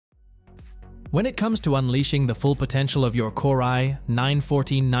When it comes to unleashing the full potential of your Core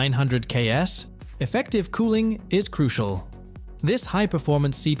i9-14900KS, effective cooling is crucial. This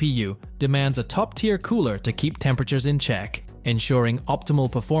high-performance CPU demands a top-tier cooler to keep temperatures in check, ensuring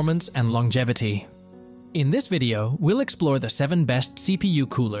optimal performance and longevity. In this video, we'll explore the 7 best CPU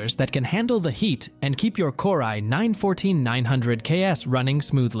coolers that can handle the heat and keep your Core i9-14900KS running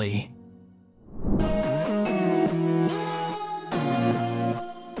smoothly.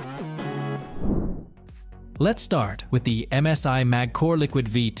 Let's start with the MSI CoreLiquid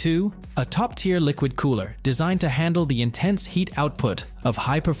V2, a top-tier liquid cooler designed to handle the intense heat output of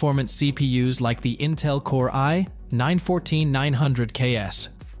high-performance CPUs like the Intel Core i9-14900KS.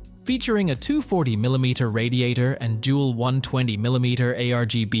 Featuring a 240mm radiator and dual 120mm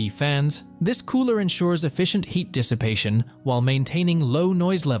ARGB fans, this cooler ensures efficient heat dissipation while maintaining low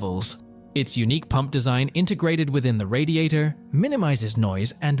noise levels. Its unique pump design integrated within the radiator minimizes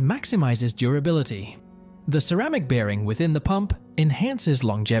noise and maximizes durability. The ceramic bearing within the pump enhances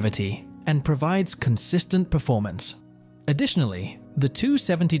longevity and provides consistent performance. Additionally, the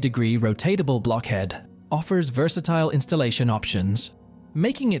 270-degree rotatable blockhead offers versatile installation options,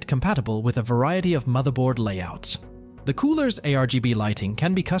 making it compatible with a variety of motherboard layouts. The cooler's ARGB lighting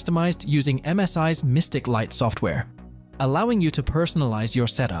can be customized using MSI's Mystic Light software, allowing you to personalize your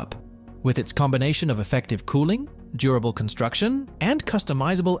setup. With its combination of effective cooling, durable construction, and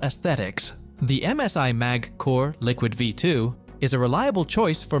customizable aesthetics, the MSI CoreLiquid V2 is a reliable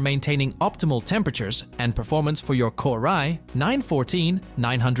choice for maintaining optimal temperatures and performance for your Core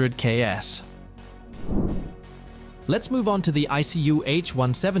i9-14900KS. Let's move on to the ICU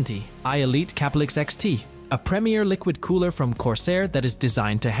H170 iElite Caplix XT, a premier liquid cooler from Corsair that is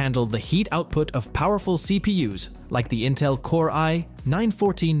designed to handle the heat output of powerful CPUs like the Intel Core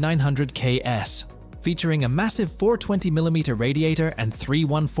i9-14900KS. Featuring a massive 420mm radiator and 3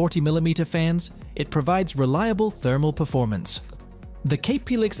 140mm fans, it provides reliable thermal performance. The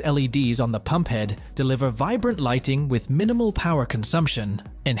Capelix LEDs on the pump head deliver vibrant lighting with minimal power consumption,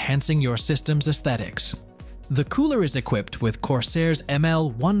 enhancing your system's aesthetics. The cooler is equipped with Corsair's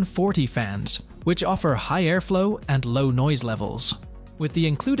ML140 fans, which offer high airflow and low noise levels. With the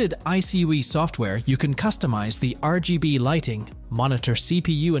included IceFLOE software, you can customize the RGB lighting, monitor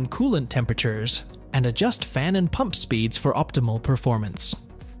CPU and coolant temperatures, and adjust fan and pump speeds for optimal performance.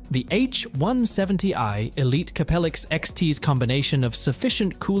 The H170i Elite Capellix XT's combination of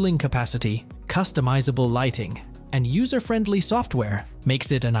sufficient cooling capacity, customizable lighting, and user-friendly software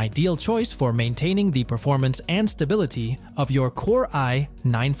makes it an ideal choice for maintaining the performance and stability of your Core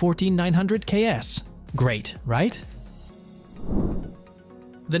i9-14900KS. Great, right?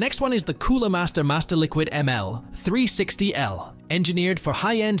 The next one is the Cooler Master MasterLiquid ML360L, engineered for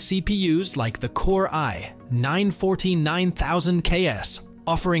high-end CPUs like the Core i9-14900KS,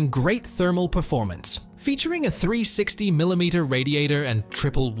 offering great thermal performance. Featuring a 360mm radiator and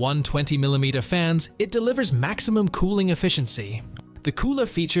triple 120mm fans, it delivers maximum cooling efficiency. The cooler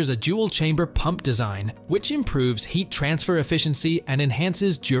features a dual-chamber pump design, which improves heat transfer efficiency and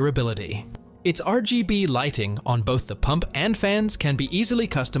enhances durability. Its RGB lighting on both the pump and fans can be easily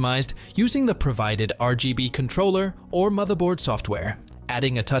customized using the provided RGB controller or motherboard software,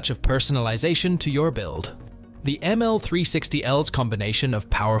 adding a touch of personalization to your build. The ML360L's combination of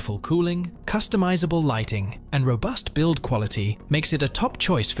powerful cooling, customizable lighting, and robust build quality makes it a top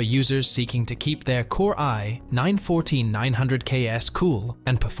choice for users seeking to keep their Core i9-14900KS cool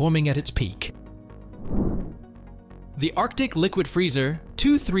and performing at its peak. The Arctic Liquid Freezer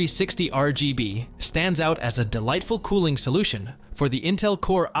 2360RGB stands out as a delightful cooling solution for the Intel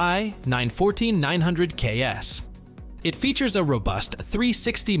Core i9-14900KS. It features a robust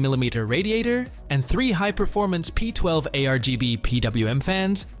 360mm radiator and 3 high-performance P12 ARGB PWM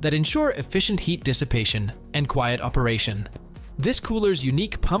fans that ensure efficient heat dissipation and quiet operation. This cooler's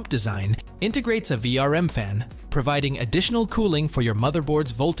unique pump design integrates a VRM fan, providing additional cooling for your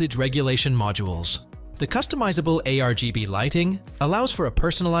motherboard's voltage regulation modules. The customizable ARGB lighting allows for a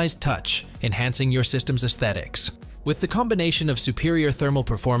personalized touch, enhancing your system's aesthetics. With the combination of superior thermal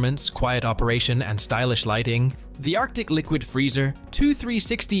performance, quiet operation, and stylish lighting, the Arctic Liquid Freezer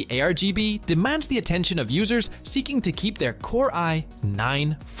 2360 ARGB demands the attention of users seeking to keep their Core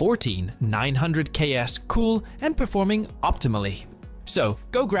i9-14900KS cool and performing optimally. So,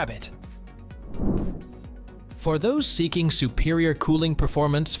 go grab it! For those seeking superior cooling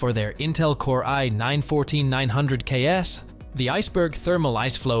performance for their Intel Core i9-14900KS, the Iceberg Thermal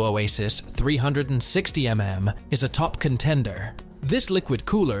IceFLOE Oasis 360mm is a top contender. This liquid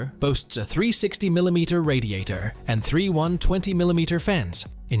cooler boasts a 360mm radiator and 3 120mm fans,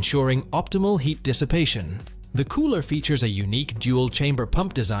 ensuring optimal heat dissipation. The cooler features a unique dual-chamber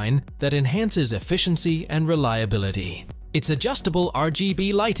pump design that enhances efficiency and reliability. Its adjustable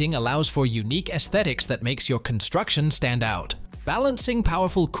RGB lighting allows for unique aesthetics that makes your construction stand out. Balancing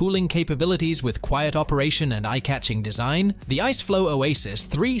powerful cooling capabilities with quiet operation and eye-catching design, the IceFLOE Oasis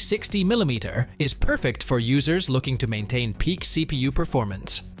 360mm is perfect for users looking to maintain peak CPU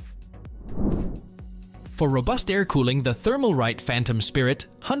performance. For robust air cooling, the Thermalright Phantom Spirit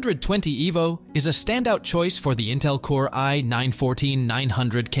 120 EVO is a standout choice for the Intel Core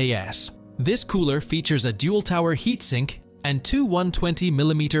i9-14900KS. This cooler features a dual-tower heatsink and two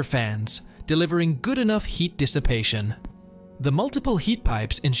 120mm fans, delivering good enough heat dissipation. The multiple heat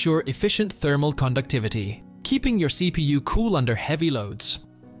pipes ensure efficient thermal conductivity, keeping your CPU cool under heavy loads.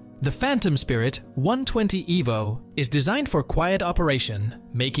 The Phantom Spirit 120 EVO is designed for quiet operation,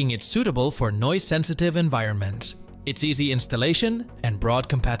 making it suitable for noise-sensitive environments. Its easy installation and broad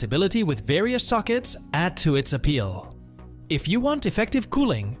compatibility with various sockets add to its appeal. If you want effective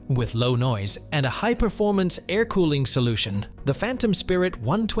cooling with low noise and a high-performance air cooling solution, the Phantom Spirit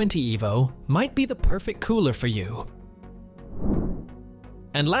 120 EVO might be the perfect cooler for you.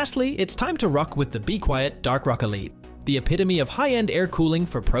 And lastly, it's time to rock with the Be Quiet DarkRock Elite, the epitome of high-end air cooling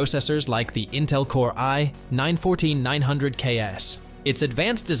for processors like the Intel Core i9-14900KS. Its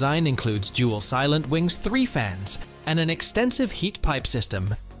advanced design includes dual Silent Wings 3 fans and an extensive heat pipe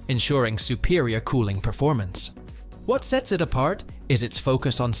system, ensuring superior cooling performance. What sets it apart is its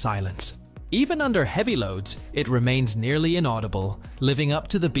focus on silence. Even under heavy loads, it remains nearly inaudible, living up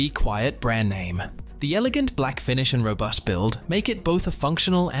to the Be Quiet brand name. The elegant black finish and robust build make it both a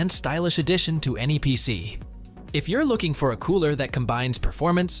functional and stylish addition to any PC. If you're looking for a cooler that combines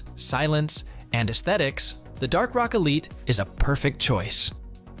performance, silence, and aesthetics, the DarkRock Elite is a perfect choice.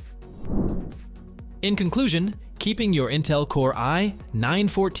 In conclusion, keeping your Intel Core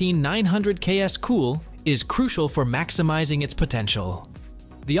i9-14900KS cool is crucial for maximizing its potential.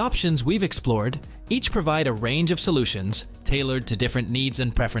 The options we've explored each provide a range of solutions tailored to different needs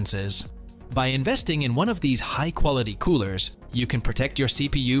and preferences. By investing in one of these high-quality coolers, you can protect your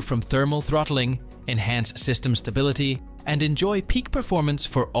CPU from thermal throttling, enhance system stability, and enjoy peak performance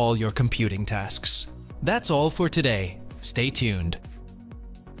for all your computing tasks. That's all for today. Stay tuned.